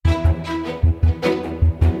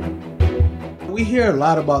hear a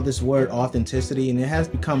lot about this word authenticity, and it has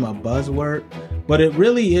become a buzzword, but it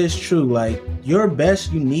really is true. Like, your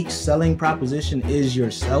best unique selling proposition is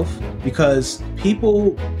yourself, because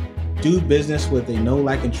people do business with they know,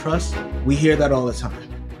 like, and trust. We hear that all the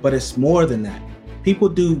time, but it's more than that. People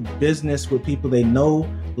do business with people they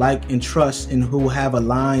know, like, and trust, and who have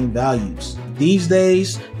aligned values. These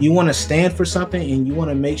days, you want to stand for something, and you want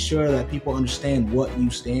to make sure that people understand what you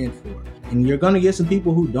stand for. And you're going to get some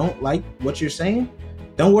people who don't like what you're saying.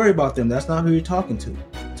 Don't worry about them. That's not who you're talking to.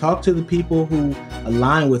 Talk to the people who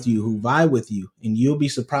align with you, who vibe with you, and you'll be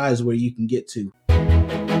surprised where you can get to.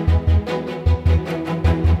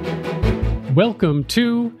 Welcome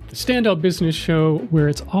to the Standout Business Show, where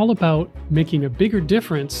it's all about making a bigger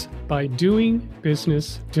difference by doing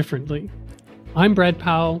business differently. I'm Brad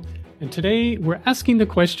Powell, and today we're asking the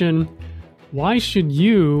question, why should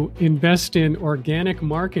you invest in organic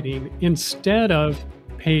marketing instead of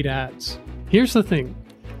paid ads? Here's the thing.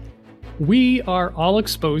 We are all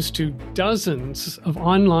exposed to dozens of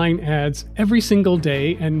online ads every single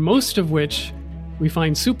day, and most of which we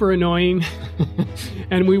find super annoying,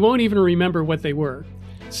 and we won't even remember what they were.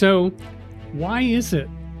 So why is it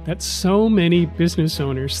that so many business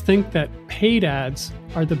owners think that paid ads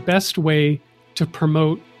are the best way to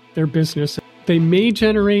promote their business? They may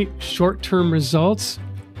generate short-term results,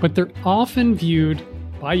 but they're often viewed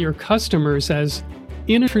by your customers as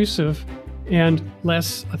inintrusive and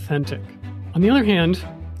less authentic. On the other hand,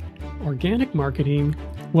 organic marketing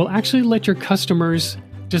will actually let your customers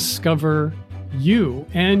discover you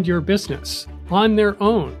and your business on their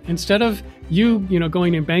own. Instead of you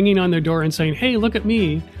going and banging on their door and saying, hey, look at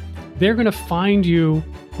me, they're going to find you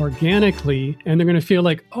organically, and they're going to feel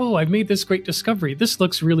like, oh, I've made this great discovery. This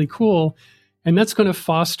looks really cool. And that's going to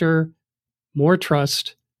foster more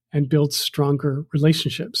trust and build stronger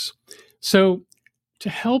relationships. So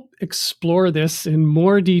to help explore this in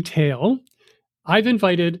more detail, I've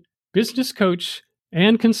invited business coach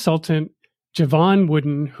and consultant Jevon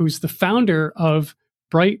Wooden, who's the founder of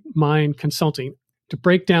Bright Mind Consulting, to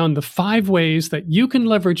break down the 5 ways that you can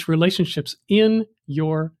leverage relationships in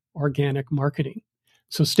your organic marketing.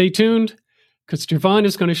 So stay tuned, because Jevon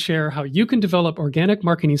is going to share how you can develop organic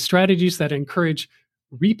marketing strategies that encourage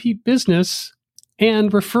repeat business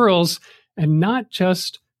and referrals, and not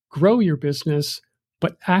just grow your business,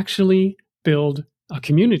 but actually build a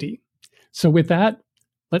community. So with that,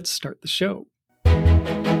 let's start the show.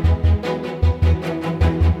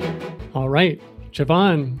 All right,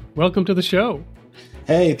 Jevon, welcome to the show.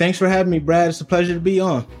 Hey, thanks for having me, Brad. It's a pleasure to be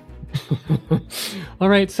on. All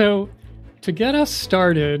right, so to get us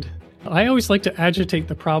started, I always like to agitate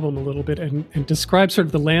the problem a little bit and describe sort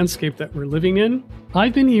of the landscape that we're living in.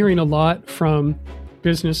 I've been hearing a lot from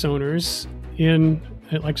business owners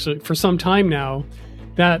actually for some time now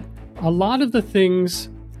that a lot of the things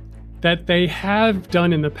that they have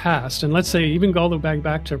done in the past, and let's say even go all the way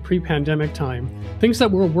back to pre-pandemic time, things that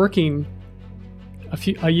were working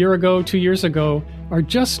a year ago, 2 years ago, are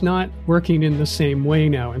just not working in the same way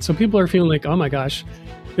now. And so people are feeling like, oh my gosh,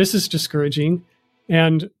 this is discouraging.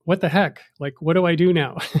 And what the heck? Like, what do I do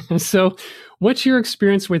now? So what's your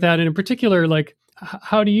experience with that? And in particular, like,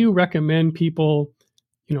 how do you recommend people,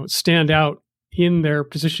 stand out in their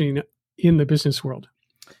positioning in the business world?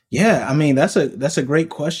 Yeah, I mean, that's a great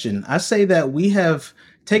question. I say that we have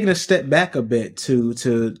taken a step back a bit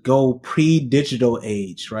to go pre-digital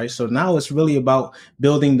age, right? So now it's really about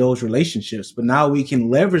building those relationships, but now we can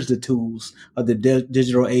leverage the tools of the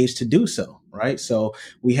digital age to do so, right? So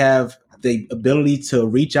we have the ability to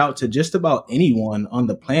reach out to just about anyone on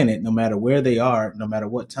the planet, no matter where they are, no matter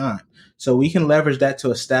what time. So we can leverage that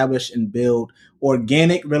to establish and build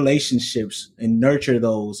organic relationships and nurture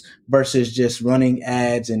those versus just running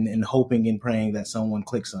ads and hoping and praying that someone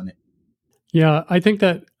clicks on it. Yeah, I think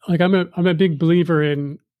that I'm a big believer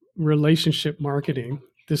in relationship marketing.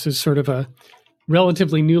 This is sort of a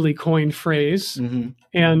relatively newly coined phrase,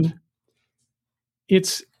 and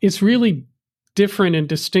it's really different and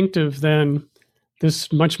distinctive than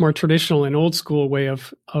this much more traditional and old school way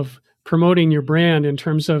of promoting your brand, in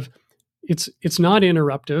terms of it's not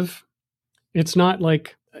interruptive. It's not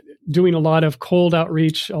like doing a lot of cold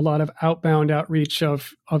outreach, a lot of outbound outreach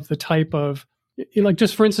of the type of, like,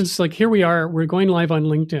 just for instance, like here we're going live on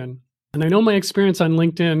LinkedIn. And I know my experience on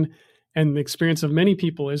LinkedIn and the experience of many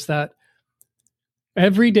people is that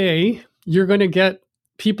every day you're going to get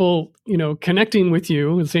people, connecting with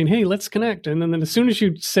you and saying, hey, let's connect. And then as soon as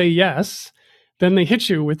you say yes, then they hit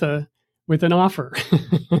you with an offer,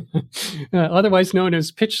 otherwise known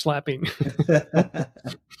as pitch slapping.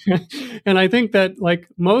 And I think that, like,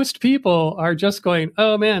 most people are just going,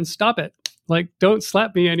 oh man, stop it. Like, don't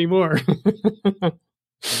slap me anymore.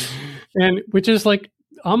 And which is like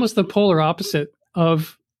almost the polar opposite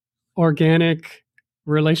of organic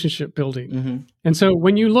relationship building. Mm-hmm. And so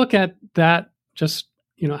when you look at that, just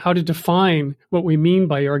how to define what we mean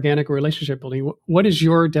by organic relationship building, what is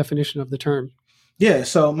your definition of the term? Yeah,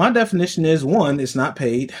 so my definition is one, it's not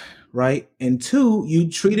paid, right? And two,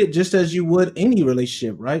 you treat it just as you would any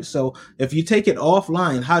relationship, right? So if you take it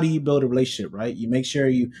offline, how do you build a relationship, right? You make sure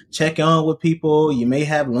you check on with people, you may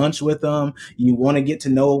have lunch with them, you want to get to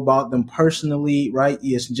know about them personally, right?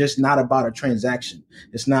 It's just not about a transaction.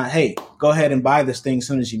 It's not, hey, go ahead and buy this thing as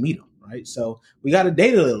soon as you meet them. Right. So we got to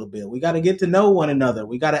date a little bit. We got to get to know one another.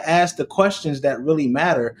 We got to ask the questions that really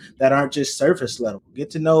matter, that aren't just surface level. Get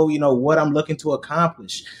to know, what I'm looking to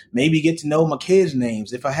accomplish. Maybe get to know my kids'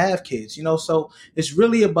 names if I have kids, so it's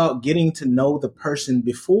really about getting to know the person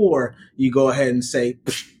before you go ahead and say,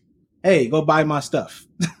 hey, go buy my stuff.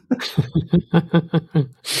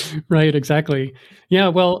 Right. Exactly. Yeah.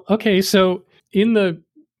 Well, okay. So in the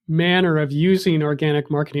manner of using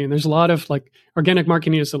organic marketing, and there's a lot of organic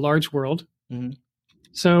marketing is a large world. Mm-hmm.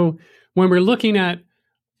 So when we're looking at,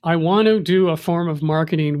 I want to do a form of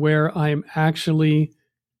marketing where I'm actually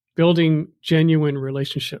building genuine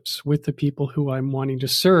relationships with the people who I'm wanting to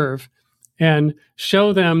serve and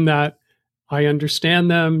show them that I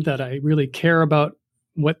understand them, that I really care about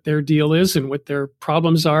what their deal is and what their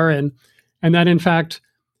problems are. And that in fact,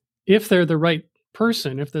 if they're the right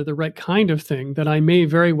person, if they're the right kind of thing, then I may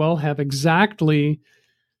very well have exactly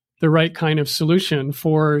the right kind of solution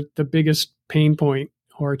for the biggest pain point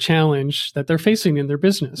or challenge that they're facing in their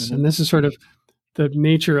business. Mm-hmm. And this is sort of the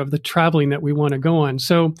nature of the traveling that we want to go on.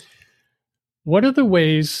 So what are the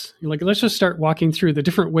ways, let's just start walking through the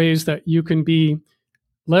different ways that you can be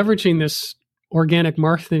leveraging this organic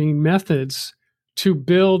marketing methods to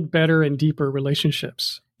build better and deeper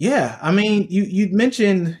relationships? Yeah, I mean, you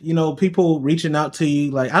mentioned, people reaching out to you.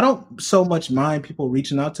 Like, I don't so much mind people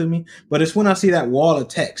reaching out to me, but it's when I see that wall of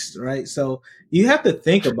text, right? So you have to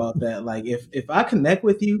think about that. Like, if I connect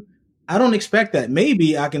with you, I don't expect that.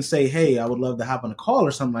 Maybe I can say, hey, I would love to hop on a call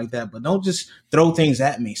or something like that, but don't just throw things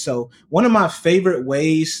at me. So one of my favorite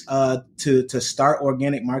ways to start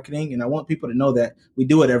organic marketing, and I want people to know that we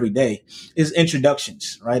do it every day, is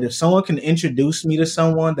introductions, right? If someone can introduce me to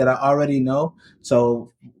someone that I already know,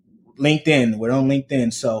 so LinkedIn, we're on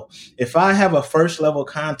LinkedIn. So if I have a first level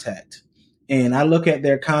contact and I look at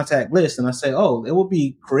their contact list and I say, oh, it would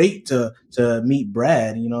be great to meet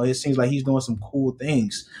Brad. It seems like he's doing some cool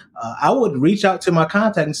things. I would reach out to my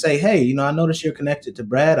contact and say, hey, I noticed you're connected to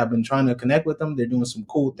Brad. I've been trying to connect with them. They're doing some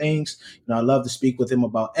cool things. I'd love to speak with him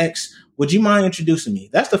about X. Would you mind introducing me?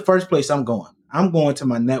 That's the first place I'm going. I'm going to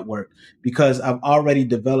my network because I've already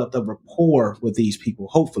developed a rapport with these people.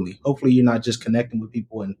 Hopefully you're not just connecting with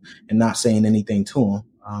people and not saying anything to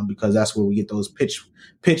them, because that's where we get those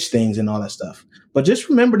pitch things and all that stuff. But just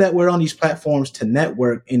remember that we're on these platforms to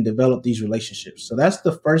network and develop these relationships. So that's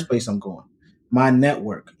the first place I'm going. My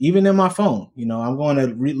network, even in my phone, I'm going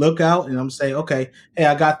to look out and I'm saying, okay, hey,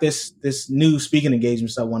 I got this new speaking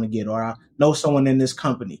engagement I want to get, or I know someone in this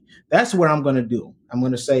company. That's what I'm going to do. I'm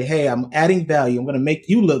going to say, hey, I'm adding value. I'm going to make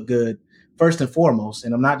you look good first and foremost.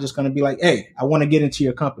 And I'm not just going to be like, hey, I want to get into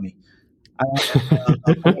your company. I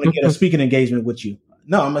want to get a speaking engagement with you.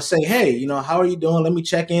 No, I'm going to say, hey, how are you doing? Let me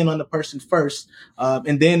check in on the person first.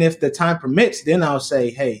 And then if the time permits, then I'll say,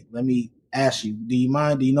 hey, let me ask you, do you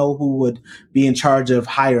mind? Do you know who would be in charge of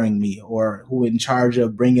hiring me, or who in charge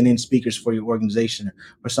of bringing in speakers for your organization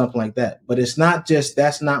or something like that? But it's not just,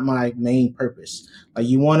 that's not my main purpose. Like,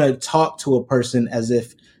 you want to talk to a person as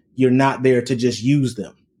if you're not there to just use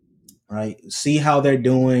them, right? See how they're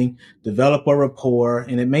doing, develop a rapport.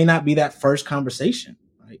 And it may not be that first conversation,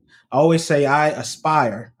 right? I always say I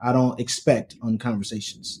aspire, I don't expect on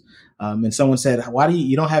conversations. And someone said, why do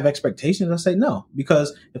you don't have expectations? I say, no,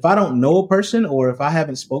 because if I don't know a person or if I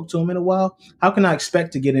haven't spoke to them in a while, how can I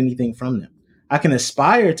expect to get anything from them? I can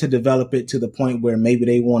aspire to develop it to the point where maybe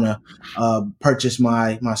they want to purchase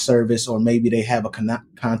my service, or maybe they have a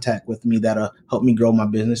contact with me that'll help me grow my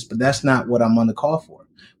business. But that's not what I'm on the call for,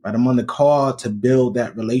 right? I'm on the call to build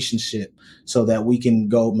that relationship so that we can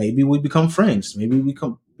go, maybe we become friends, maybe we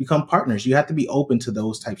become partners. You have to be open to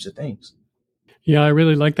those types of things. Yeah, I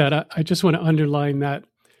really like that. I just want to underline that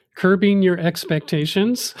curbing your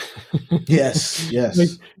expectations. Yes. Like,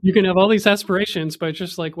 you can have all these aspirations, but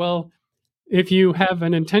just like, well, if you have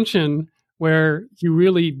an intention where you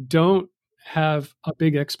really don't have a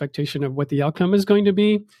big expectation of what the outcome is going to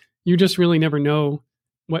be, you just really never know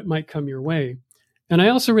what might come your way. And I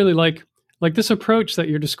also really like this approach that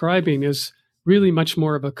you're describing is really much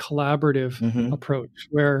more of a collaborative approach,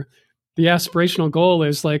 where the aspirational goal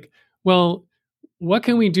is like, well, what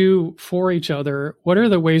can we do for each other? What are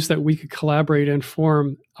the ways that we could collaborate and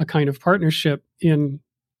form a kind of partnership in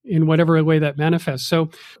whatever way that manifests? So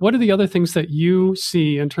what are the other things that you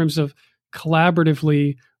see in terms of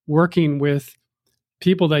collaboratively working with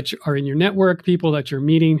people that are in your network, people that you're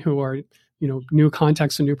meeting who are, new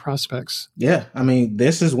contacts and new prospects? Yeah, I mean,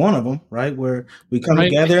 this is one of them, right? Where we come Right.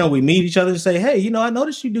 together and we meet each other and say, "Hey, I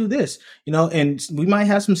noticed you do this," and we might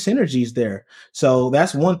have some synergies there. So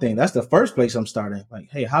that's one thing. That's the first place I'm starting. Like,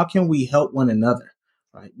 hey, how can we help one another,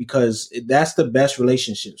 right? Because that's the best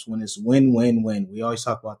relationships when it's win, win, win. We always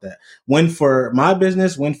talk about that: win for my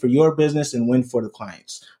business, win for your business, and win for the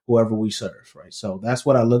clients, whoever we serve, right? So that's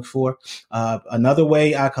what I look for. Another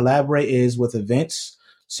way I collaborate is with events.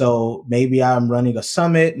 So maybe I'm running a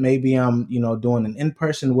summit, maybe I'm, doing an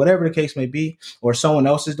in-person, whatever the case may be, or someone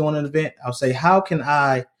else is doing an event. I'll say, how can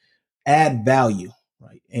I add value,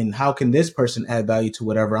 right? And how can this person add value to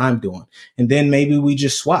whatever I'm doing? And then maybe we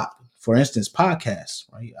just swap. For instance, podcasts,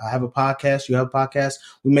 right? I have a podcast, you have a podcast,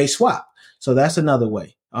 we may swap. So that's another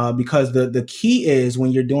way. Because the key is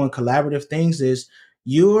when you're doing collaborative things is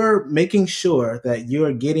you're making sure that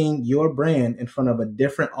you're getting your brand in front of a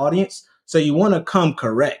different audience. So you want to come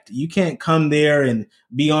correct. You can't come there and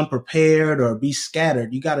be unprepared or be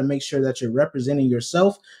scattered. You got to make sure that you're representing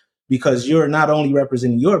yourself, because you're not only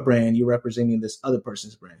representing your brand, you're representing this other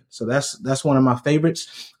person's brand. So that's one of my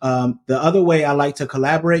favorites. The other way I like to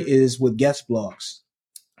collaborate is with guest blogs.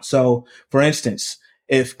 So for instance,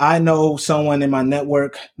 if I know someone in my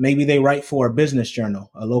network, maybe they write for a business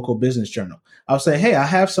journal, a local business journal, I'll say, hey, I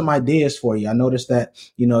have some ideas for you. I noticed that,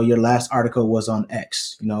 your last article was on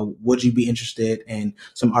X. Would you be interested in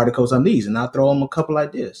some articles on these? And I'll throw them a couple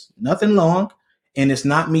ideas. Nothing long. And it's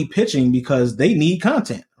not me pitching because they need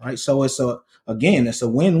content, right? So it's a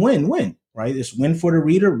win-win-win, right? It's win for the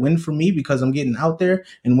reader, win for me because I'm getting out there,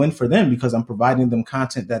 and win for them because I'm providing them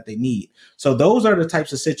content that they need. So those are the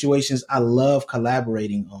types of situations I love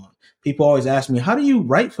collaborating on. People always ask me, how do you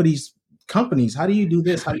write for these companies? How do you do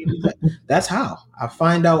this? How do you do that? That's how I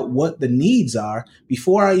find out what the needs are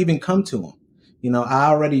before I even come to them. I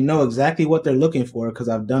already know exactly what they're looking for because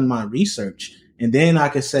I've done my research. And then I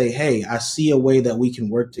could say, hey, I see a way that we can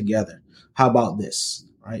work together. How about this?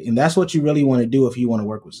 Right. And that's what you really want to do if you want to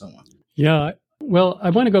work with someone. Yeah. Well, I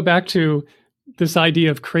want to go back to this idea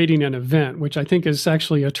of creating an event, which I think is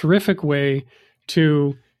actually a terrific way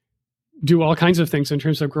to do all kinds of things in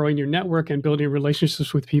terms of growing your network and building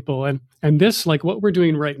relationships with people. And this, like what we're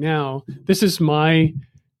doing right now, this is my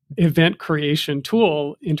event creation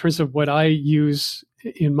tool in terms of what I use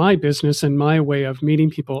in my business and my way of meeting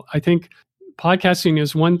people. I think podcasting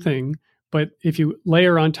is one thing, but if you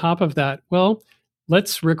layer on top of that, well,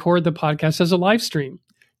 let's record the podcast as a live stream.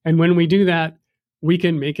 And when we do that, we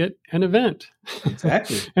can make it an event.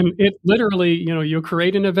 Exactly. And it literally, you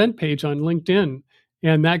create an event page on LinkedIn,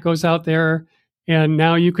 and that goes out there. And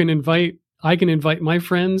now I can invite my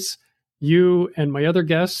friends, you and my other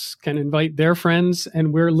guests can invite their friends.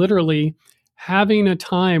 And we're literally having a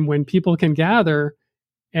time when people can gather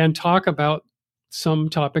and talk about some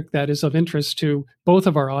topic that is of interest to both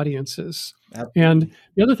of our audiences. Absolutely. And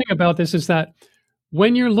the other thing about this is that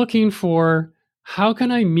when you're looking for how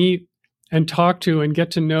can I meet and talk to and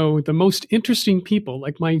get to know the most interesting people,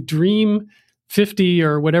 like my dream 50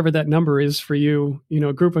 or whatever that number is for you,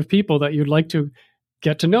 a group of people that you'd like to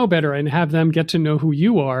get to know better and have them get to know who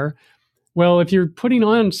you are. Well, if you're putting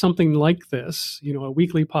on something like this, a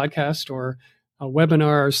weekly podcast or a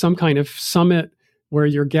webinar or some kind of summit where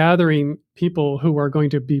you're gathering people who are going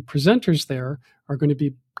to be presenters there, are going to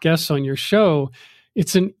be guests on your show,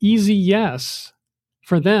 it's an easy yes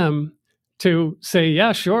for them to say,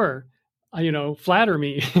 yeah, sure, flatter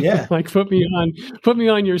me, yeah, like put me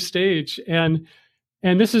on your stage. And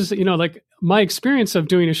this is, like my experience of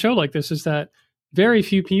doing a show like this is that very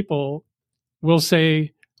few people will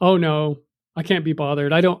say, oh no, I can't be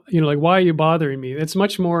bothered. I don't, like, why are you bothering me? It's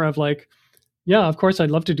much more of like, yeah, of course I'd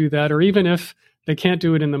love to do that. Or even if they can't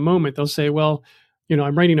do it in the moment, they'll say, well,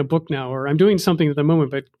 I'm writing a book now, or I'm doing something at the moment,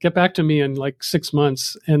 but get back to me in like 6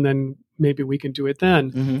 months and then maybe we can do it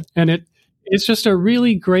then. Mm-hmm. And it's just a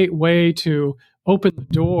really great way to open the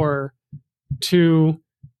door to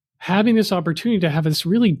having this opportunity to have this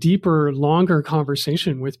really deeper, longer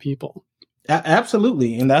conversation with people.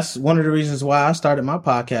 Absolutely, and that's one of the reasons why I started my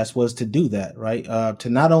podcast was to do that, right? To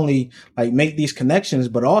not only like make these connections,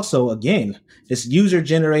 but also again, it's user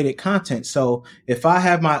generated content. So if I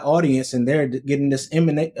have my audience and they're getting this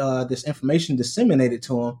information disseminated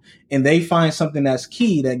to them, and they find something that's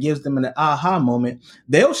key that gives them an aha moment,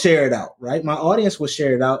 they'll share it out, right? My audience will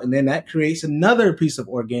share it out, and then that creates another piece of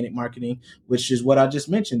organic marketing, which is what I just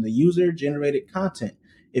mentioned, the user generated content.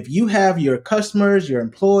 If you have your customers, your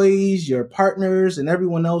employees, your partners, and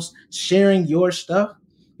everyone else sharing your stuff,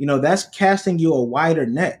 that's casting you a wider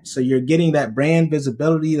net. So you're getting that brand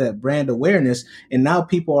visibility, that brand awareness, and now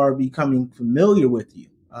people are becoming familiar with you.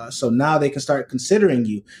 So now they can start considering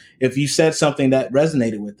you if you said something that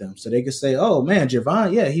resonated with them. So they can say, "Oh man,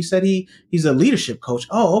 Jevon, yeah, he said he's a leadership coach.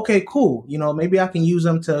 Oh, okay, cool. Maybe I can use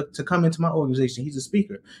him to come into my organization. He's a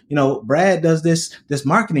speaker. Brad does this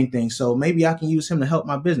marketing thing, so maybe I can use him to help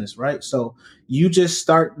my business, right?" So you just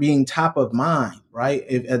start being top of mind, right?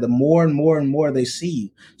 The more and more and more they see you.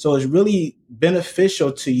 So it's really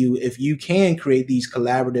beneficial to you if you can create these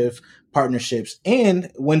collaborative partnerships.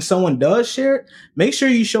 And when someone does share it, make sure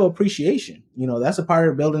you show appreciation. That's a part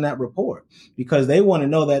of building that rapport, because they want to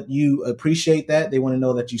know that you appreciate that. They want to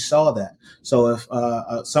know that you saw that. So if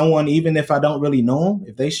someone, even if I don't really know them,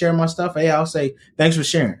 if they share my stuff, hey, I'll say, thanks for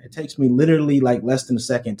sharing. It takes me literally like less than a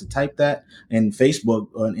second to type that. And Facebook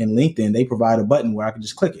and LinkedIn, they provide a button where I can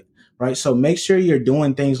just click it. Right. So make sure you're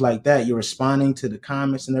doing things like that. You're responding to the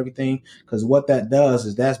comments and everything, because what that does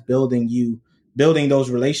is that's building those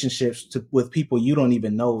relationships with people you don't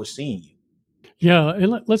even know is seeing you. Yeah,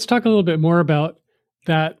 and let's talk a little bit more about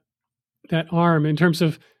that arm in terms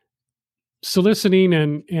of soliciting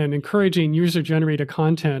and encouraging user-generated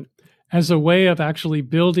content as a way of actually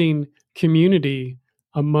building community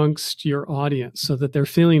amongst your audience, so that they're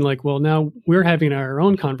feeling like, well, now we're having our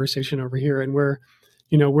own conversation over here, and we're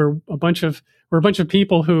a bunch of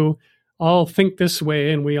people who all think this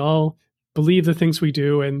way, and we all believe the things we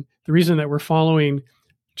do, and the reason that we're following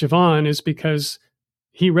Jevon is because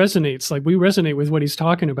he resonates, like we resonate with what he's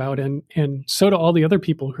talking about, and so do all the other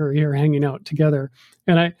people who are here hanging out together.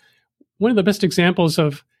 And one of the best examples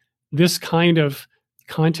of this kind of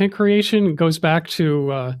content creation goes back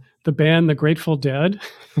to the band The Grateful Dead,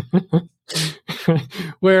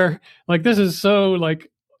 where like this is so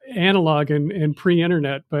like analog and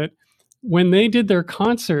pre-internet, but when they did their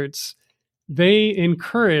concerts, they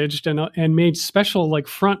encouraged and made special like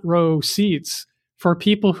front row seats for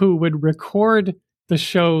people who would record the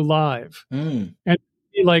show live. And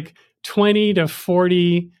like 20 to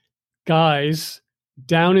 40 guys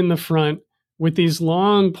down in the front with these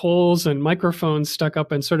long poles and microphones stuck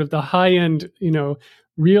up, and sort of the high end,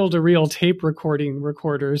 reel-to-reel tape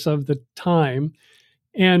recorders of the time.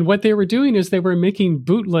 And what they were doing is they were making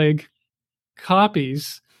bootleg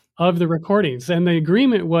copies of the recordings. And the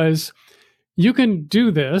agreement was, you can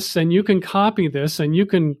do this and you can copy this and you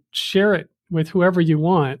can share it with whoever you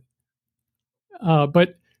want.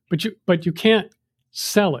 But you can't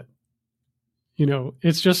sell it.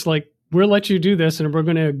 It's just like, we'll let you do this and we're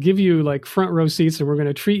going to give you like front row seats and we're going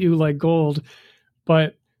to treat you like gold.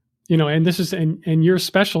 But, and this is, and you're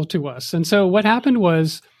special to us. And so what happened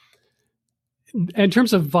was, in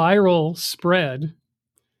terms of viral spread,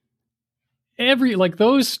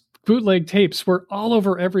 those bootleg tapes were all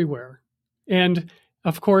over everywhere. And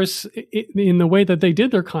of course, in the way that they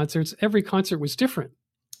did their concerts, every concert was different.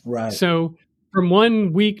 Right. So from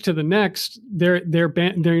one week to the next, their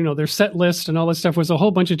set list and all this stuff was a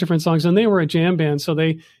whole bunch of different songs, and they were a jam band, so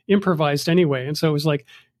they improvised anyway. And so it was like,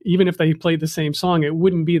 even if they played the same song, it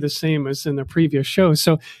wouldn't be the same as in the previous show.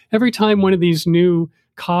 So every time one of these new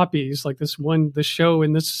copies, like the show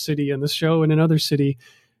in this city and this show in another city,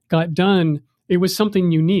 got done, it was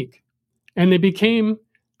something unique, and they became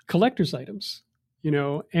collector's items,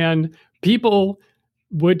 and people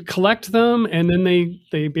would collect them, and then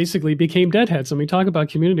they basically became deadheads. And we talk about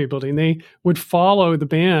community building. They would follow the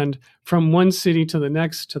band from one city to the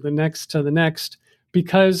next, to the next, to the next,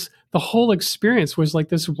 because the whole experience was like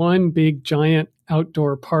this one big giant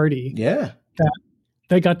outdoor party. Yeah. That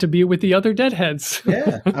they got to be with the other deadheads.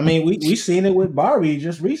 Yeah. I mean, we seen it with Barbie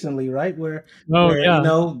just recently, right? Where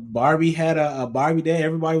Barbie had a Barbie day.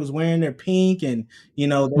 Everybody was wearing their pink, and they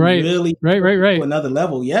really to another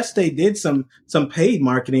level. Yes, they did some paid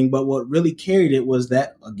marketing, but what really carried it was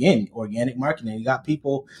that, again, organic marketing. You got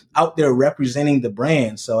people out there representing the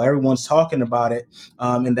brand, so everyone's talking about it,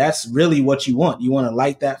 and that's really what you want. You want to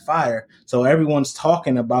light that fire, so everyone's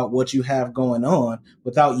talking about what you have going on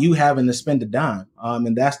without you having to spend a dime.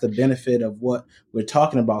 And that's the benefit of what we're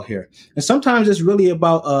talking about here. And sometimes it's really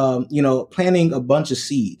about, planting a bunch of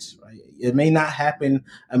seeds, right? It may not happen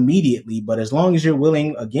immediately, but as long as you're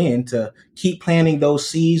willing, again, to keep planting those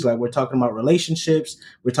seeds, like we're talking about relationships,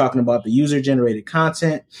 we're talking about the user generated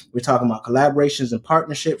content, we're talking about collaborations and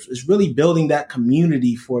partnerships, it's really building that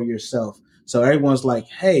community for yourself. So everyone's like,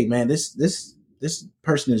 hey man, this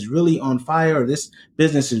person is really on fire, or this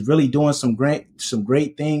business is really doing some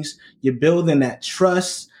great things. You're building that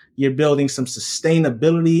trust. You're building some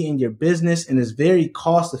sustainability in your business, and it's very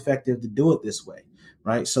cost effective to do it this way,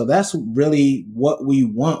 right? So that's really what we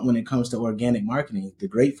want when it comes to organic marketing. The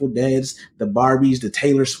Grateful Deads, the Barbies, the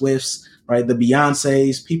Taylor Swifts, right? The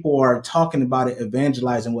Beyoncés, people are talking about it,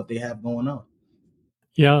 evangelizing what they have going on.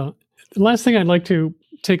 Yeah. The last thing I'd like to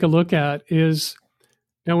take a look at is,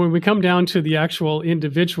 now when we come down to the actual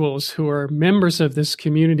individuals who are members of this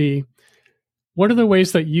community, what are the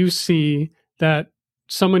ways that you see that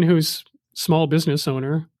someone who's small business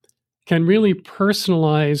owner can really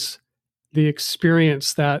personalize the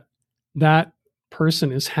experience that that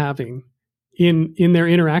person is having in their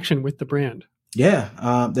interaction with the brand?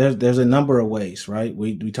 Yeah, there's a number of ways, right?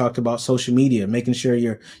 We talked about social media, making sure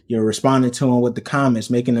you're responding to them with the comments,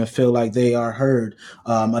 making them feel like they are heard.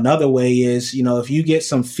 Another way is, if you get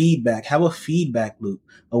some feedback, have a feedback loop,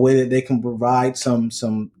 a way that they can provide some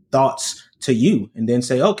thoughts to you, and then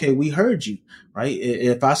say, okay, we heard you, right?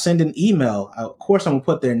 If I send an email, of course I'm gonna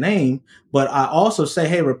put their name, but I also say,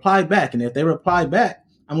 hey, reply back, and if they reply back,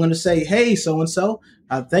 I'm gonna say, hey, so and so.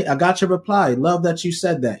 I got your reply. Love that you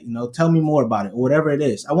said that. Tell me more about it, or whatever it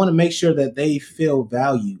is. I want to make sure that they feel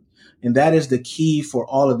valued. And that is the key for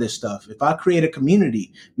all of this stuff. If I create a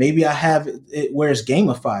community, maybe I have it where it's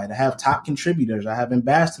gamified. I have top contributors. I have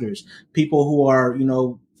ambassadors, people who are,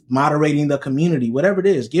 moderating the community, whatever it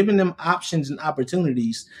is, giving them options and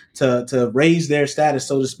opportunities to raise their status,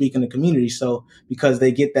 so to speak, in the community. So because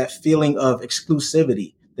they get that feeling of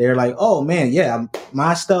exclusivity. They're like, oh man, yeah,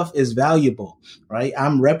 my stuff is valuable, right?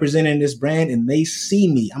 I'm representing this brand and they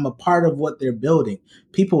see me. I'm a part of what they're building.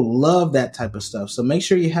 People love that type of stuff. So make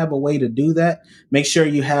sure you have a way to do that. Make sure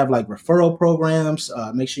you have like referral programs.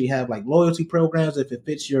 Make sure you have like loyalty programs if it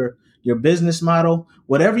fits your business model,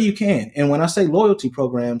 whatever you can. And when I say loyalty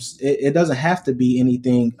programs, it doesn't have to be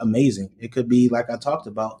anything amazing. It could be, like I talked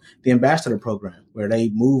about, the ambassador program, where they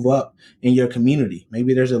move up in your community.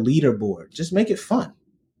 Maybe there's a leaderboard. Just make it fun.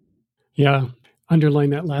 Yeah. Underline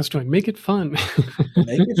that last one. Make it fun.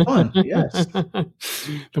 Make it fun. Yes.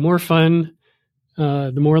 The more fun,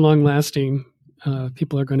 the more long lasting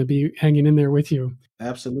people are going to be hanging in there with you.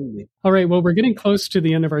 Absolutely. All right. Well, we're getting close to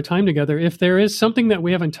the end of our time together. If there is something that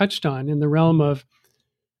we haven't touched on in the realm of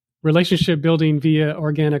relationship building via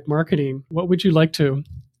organic marketing, what would you like to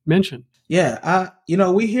mention? Yeah.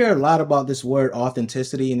 We hear a lot about this word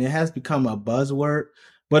authenticity, and it has become a buzzword.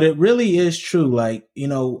 But it really is true. Like,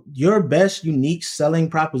 your best unique selling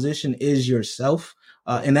proposition is yourself.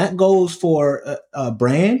 And that goes for a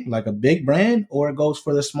brand, like a big brand, or it goes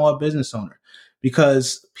for the small business owner,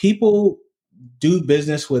 because people do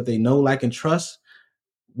business with they know, like, and trust.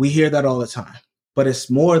 We hear that all the time, but it's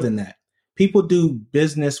more than that. People do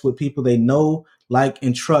business with people they know, like,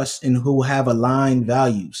 and trust, and who have aligned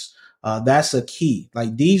values. That's a key.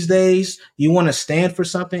 Like, these days, you want to stand for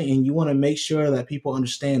something, and you want to make sure that people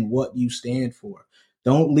understand what you stand for.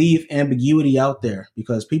 Don't leave ambiguity out there,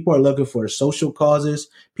 because people are looking for social causes.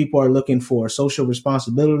 People are looking for social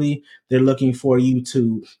responsibility. They're looking for you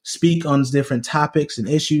to speak on different topics and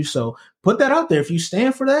issues. So put that out there. If you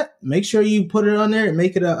stand for that, make sure you put it on there and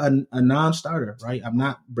make it a non-starter, right? I'm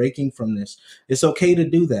not breaking from this. It's okay to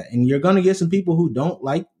do that. And you're going to get some people who don't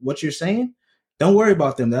like what you're saying. Don't worry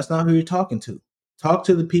about them. That's not who you're talking to. Talk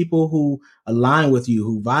to the people who align with you,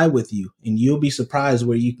 who vibe with you, and you'll be surprised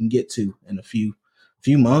where you can get to in a few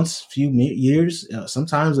months, few years,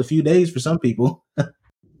 sometimes a few days for some people.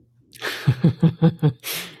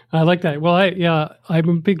 I like that. Well, I'm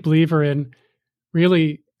a big believer in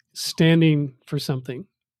really standing for something.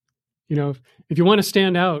 If you want to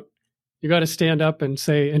stand out, you got to stand up and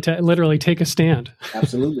say, and to literally take a stand.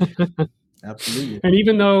 Absolutely. Absolutely. And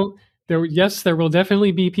even though there will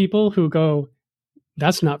definitely be people who go,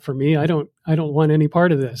 that's not for me. I don't want any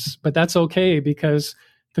part of this, but that's okay, because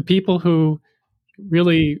the people who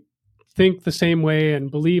really think the same way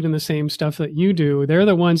and believe in the same stuff that you do, they're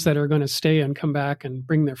the ones that are going to stay and come back and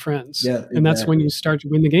bring their friends. Yeah, exactly. And that's when you start to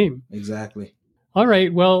win the game. Exactly. All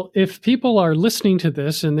right. Well, if people are listening to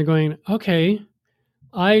this and they're going, okay,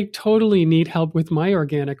 I totally need help with my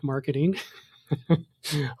organic marketing.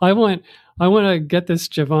 I want to get this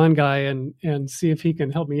Jevon guy and see if he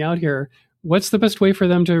can help me out here. what's the best way for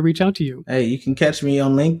them to reach out to you? Hey, you can catch me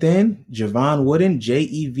on LinkedIn, Jevon Wooden,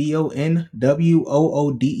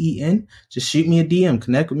 JevonWooden. Just shoot me a DM,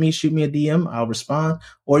 connect with me, shoot me a DM. I'll respond.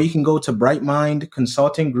 Or you can go to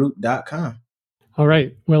brightmindconsultinggroup.com. All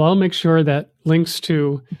right. Well, I'll make sure that links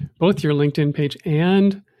to both your LinkedIn page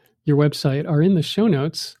and your website are in the show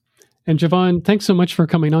notes. And Jevon, thanks so much for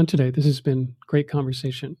coming on today. This has been a great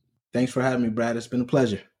conversation. Thanks for having me, Brad. It's been a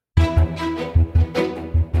pleasure.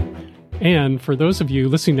 And for those of you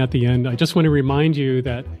listening at the end, I just want to remind you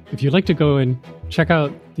that if you'd like to go and check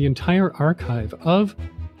out the entire archive of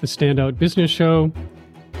the Standout Business Show,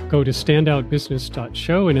 go to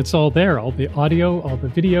standoutbusiness.show, and it's all there. All the audio, all the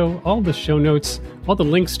video, all the show notes, all the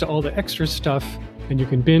links to all the extra stuff, and you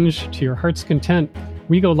can binge to your heart's content.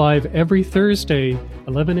 We go live every Thursday,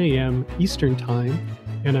 11 a.m. Eastern Time.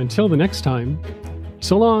 And until the next time,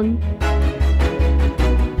 so long.